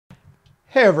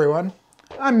Hey everyone,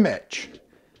 I'm Mitch.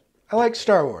 I like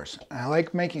Star Wars, and I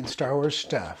like making Star Wars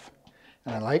stuff,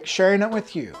 and I like sharing it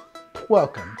with you.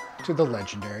 Welcome to the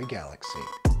Legendary Galaxy.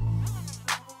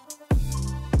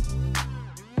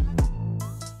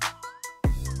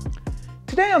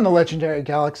 Today on the Legendary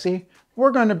Galaxy,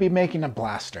 we're going to be making a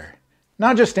blaster.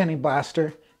 Not just any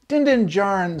blaster, Din Din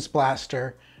Djarin's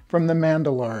blaster from The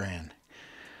Mandalorian.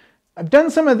 I've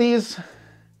done some of these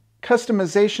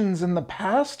customizations in the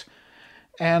past,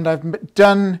 and I've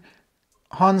done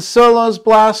Han Solo's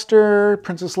blaster,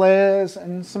 Princess Leia's,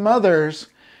 and some others.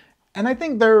 And I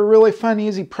think they're a really fun,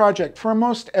 easy project for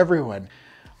almost everyone.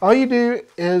 All you do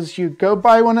is you go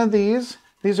buy one of these.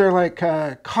 These are like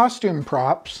costume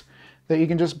props that you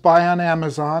can just buy on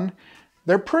Amazon.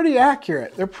 They're pretty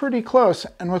accurate. They're pretty close.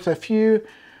 And with a few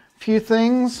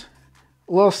things,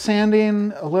 a little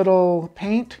sanding, a little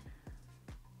paint,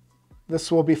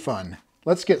 this will be fun.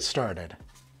 Let's get started.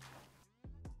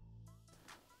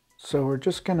 So we're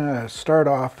just gonna start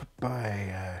off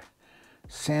by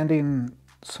sanding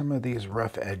some of these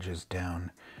rough edges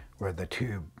down where the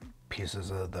two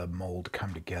pieces of the mold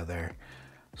come together,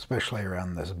 especially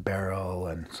around this barrel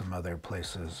and some other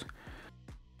places.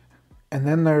 And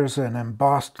then there's an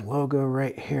embossed logo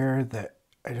right here that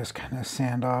I just kind of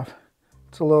sand off.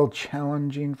 It's a little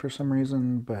challenging for some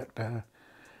reason, but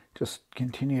just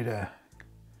continue to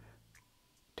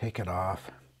take it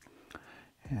off.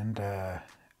 And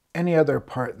any other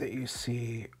part that you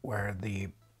see where the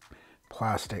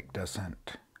plastic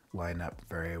doesn't line up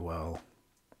very well.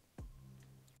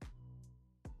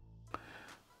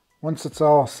 Once it's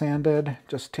all sanded,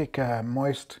 just take a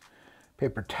moist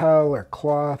paper towel or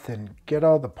cloth and get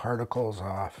all the particles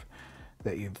off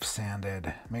that you've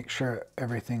sanded. Make sure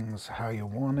everything's how you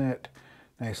want it,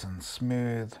 nice and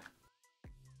smooth.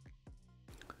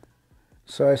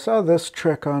 So I saw this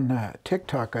trick on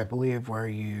TikTok, I believe, where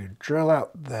you drill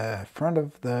out the front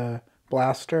of the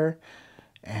blaster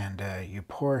and you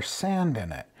pour sand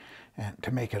in it and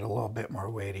to make it a little bit more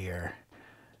weightier.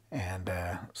 And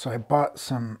so I bought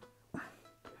some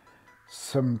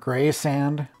gray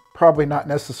sand. Probably not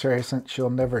necessary since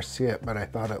you'll never see it, but I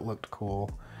thought it looked cool.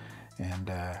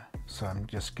 And so I'm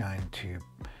just going to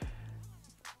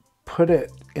put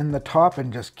it in the top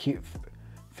and just keep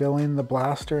filling the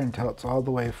blaster until it's all the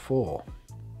way full.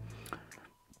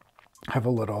 Have a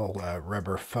little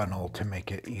rubber funnel to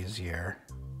make it easier.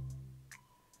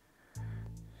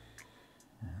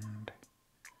 And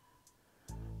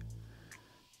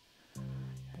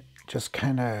it just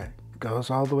kind of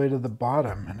goes all the way to the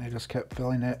bottom, and I just kept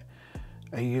filling it.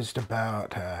 I used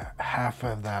about half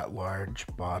of that large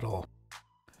bottle.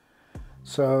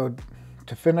 So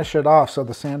to finish it off so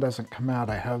the sand doesn't come out,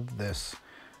 I have this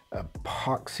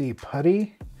epoxy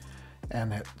putty,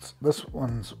 and this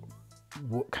one's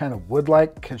kind of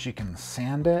wood-like because you can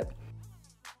sand it,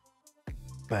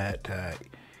 but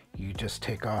you just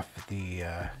take off the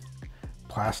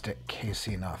plastic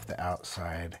casing off the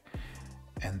outside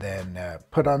and then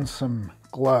put on some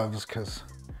gloves because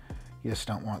you just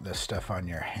don't want this stuff on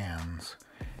your hands,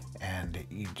 and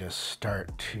you just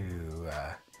start to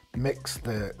mix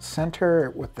the center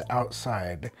with the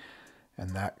outside, and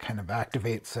that kind of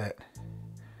activates it.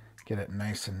 Get it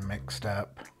nice and mixed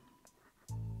up.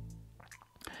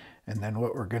 And then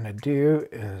what we're gonna do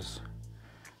is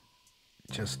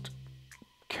just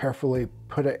carefully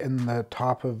put it in the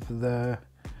top of the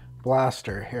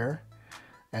blaster here,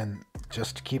 and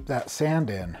just keep that sand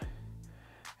in.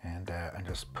 And I'm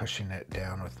just pushing it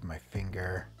down with my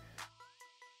finger.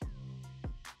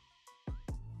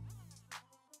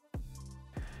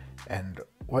 And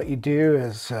what you do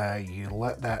is you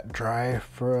let that dry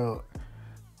for a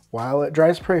while. It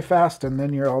dries pretty fast, and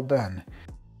then you're all done.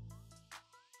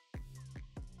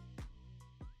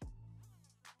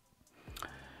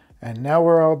 And now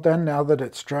we're all done. Now that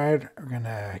it's dried, we're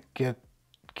gonna get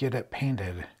it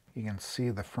painted. You can see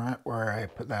the front where I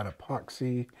put that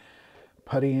epoxy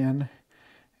putty in,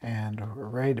 and we're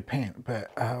ready to paint.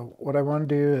 But what I want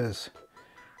to do is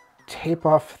tape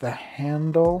off the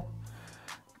handle,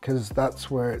 because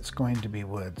that's where it's going to be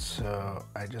wood. So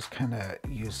I just kind of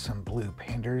use some blue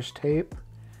painter's tape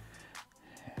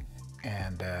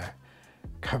and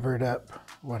covered up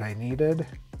what I needed.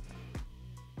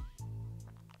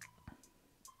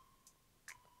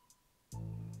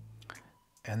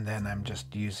 And then I'm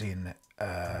just using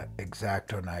an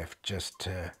X-Acto knife just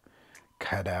to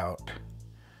cut out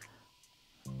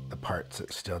the parts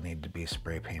that still need to be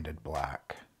spray painted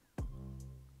black.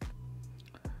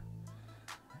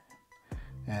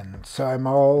 And so I'm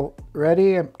all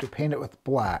ready to paint it with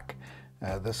black.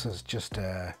 This is just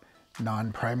a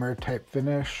non-primer type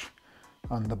finish,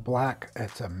 On the black,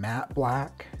 it's a matte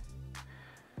black.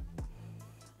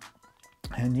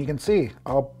 And you can see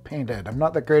all painted. I'm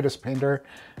not the greatest painter,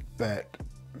 but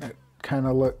it kind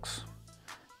of looks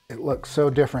so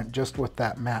different just with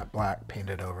that matte black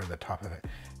painted over the top of it.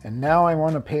 And now I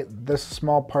want to paint this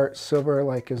small part silver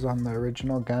like is on the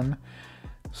original gun.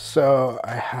 So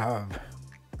I have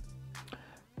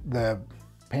the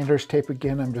painter's tape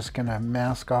again. I'm just going to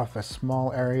mask off a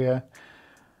small area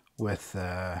with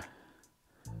the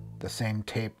same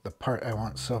tape, the part I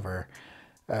want silver.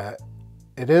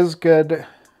 It is good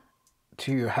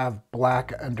to have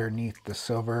black underneath the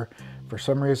silver. For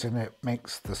some reason it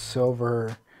makes the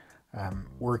silver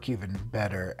work even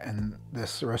better, and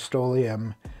this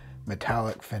Rust-Oleum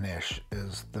metallic finish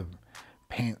is the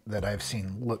paint that I've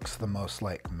seen looks the most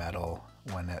like metal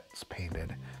when it's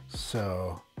painted.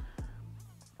 So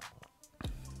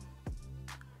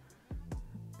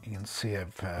you can see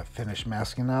I've finished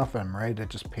masking off. I'm ready to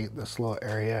just paint this little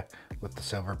area with the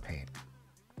silver paint.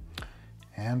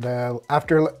 And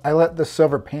after I let the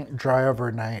silver paint dry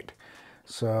overnight,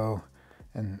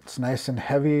 and it's nice and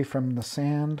heavy from the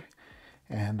sand,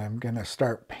 and I'm gonna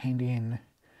start painting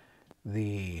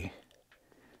the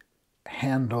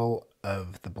handle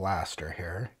of the blaster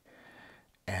here.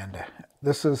 And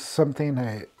this is something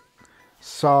I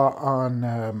saw on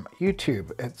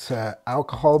YouTube. It's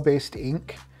alcohol-based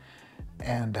ink,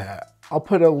 and I'll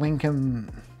put a link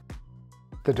in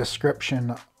the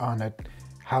description on it,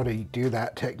 how to do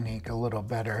that technique a little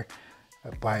better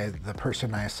by the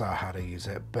person I saw how to use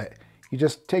it. But you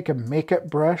just take a makeup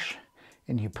brush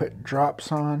and you put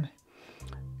drops on,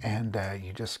 and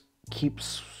you just keep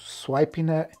swiping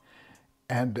it,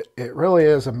 and it really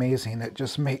is amazing. It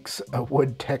just makes a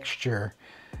wood texture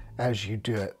as you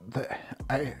do it.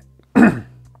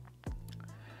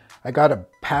 I got a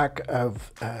pack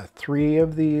of 3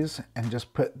 of these and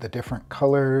just put the different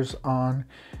colors on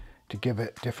to give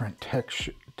it different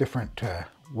texture,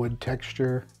 wood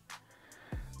texture.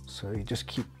 So you just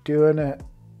keep doing it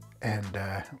and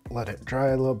let it dry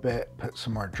a little bit, put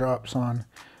some more drops on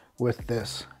with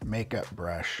this makeup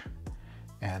brush,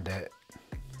 and it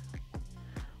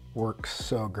works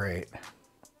so great.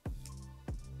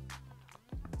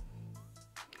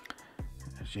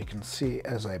 As you can see,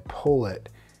 as I pull it,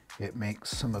 it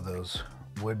makes some of those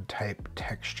wood type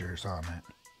textures on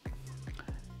it.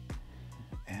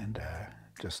 And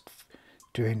just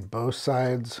doing both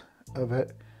sides of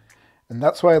it. And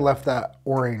that's why I left that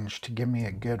orange, to give me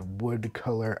a good wood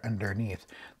color underneath.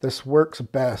 This works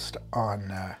best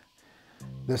on,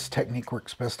 this technique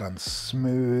works best on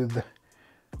smooth,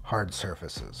 hard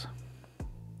surfaces.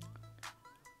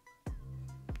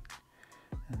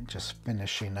 And just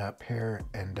finishing up here,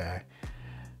 and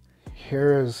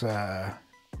here is a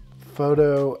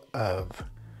photo of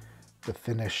the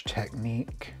finished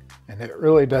technique, and it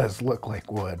really does look like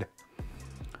wood.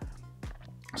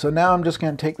 So now I'm just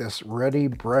going to take this ready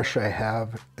brush I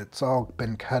have, it's all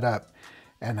been cut up,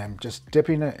 and I'm just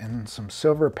dipping it in some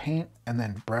silver paint and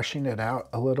then brushing it out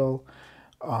a little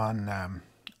on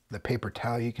the paper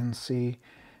towel you can see.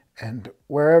 And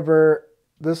wherever,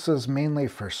 this is mainly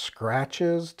for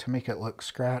scratches, to make it look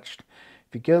scratched.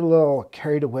 If you get a little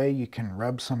carried away, you can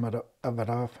rub some of it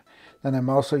off. Then I'm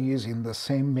also using the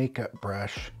same makeup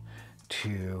brush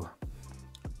to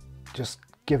just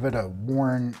give it a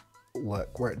worn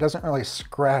look, where it doesn't really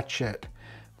scratch it,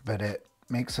 but it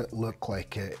makes it look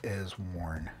like it is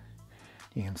worn.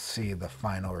 You can see the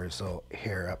final result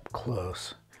here up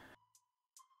close.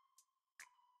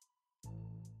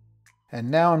 And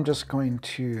now I'm just going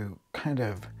to kind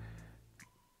of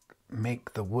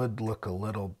make the wood look a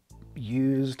little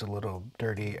used, a little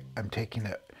dirty. I'm taking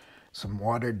some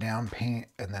watered down paint,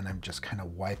 and then I'm just kind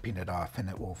of wiping it off, and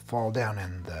it will fall down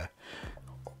in the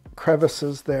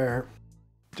crevices there,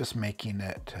 just making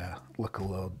it look a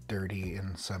little dirty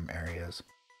in some areas.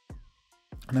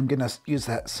 And I'm going to use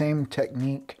that same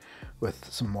technique with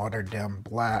some watered down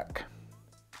black,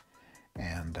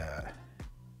 and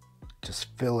just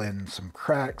fill in some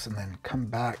cracks, and then come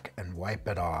back and wipe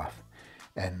it off,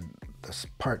 and the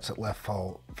parts that left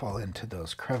fall into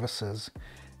those crevices,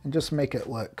 and just make it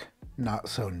look not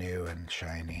so new and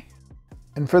shiny.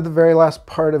 And for the very last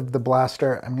part of the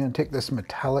blaster, I'm going to take this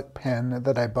metallic pen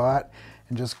that I bought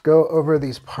and just go over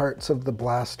these parts of the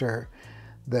blaster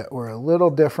that were a little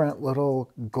different,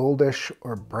 little goldish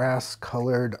or brass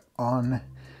colored on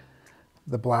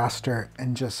the blaster,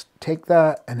 and just take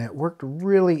that, and it worked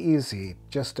really easy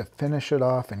just to finish it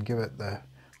off and give it the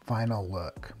final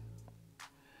look.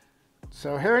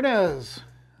 So here it is,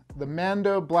 the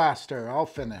Mando blaster, all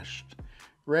finished,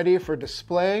 ready for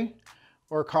display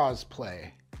or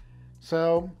cosplay.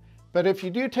 So But if you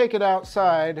do take it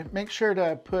outside, make sure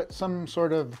to put some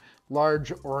sort of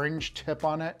large orange tip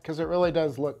on it, because it really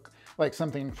does look like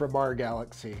something from our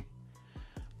galaxy.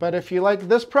 But if you like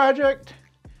this project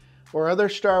or other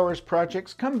Star Wars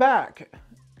projects, come back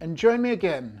and join me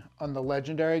again on the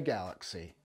Legendary Galaxy.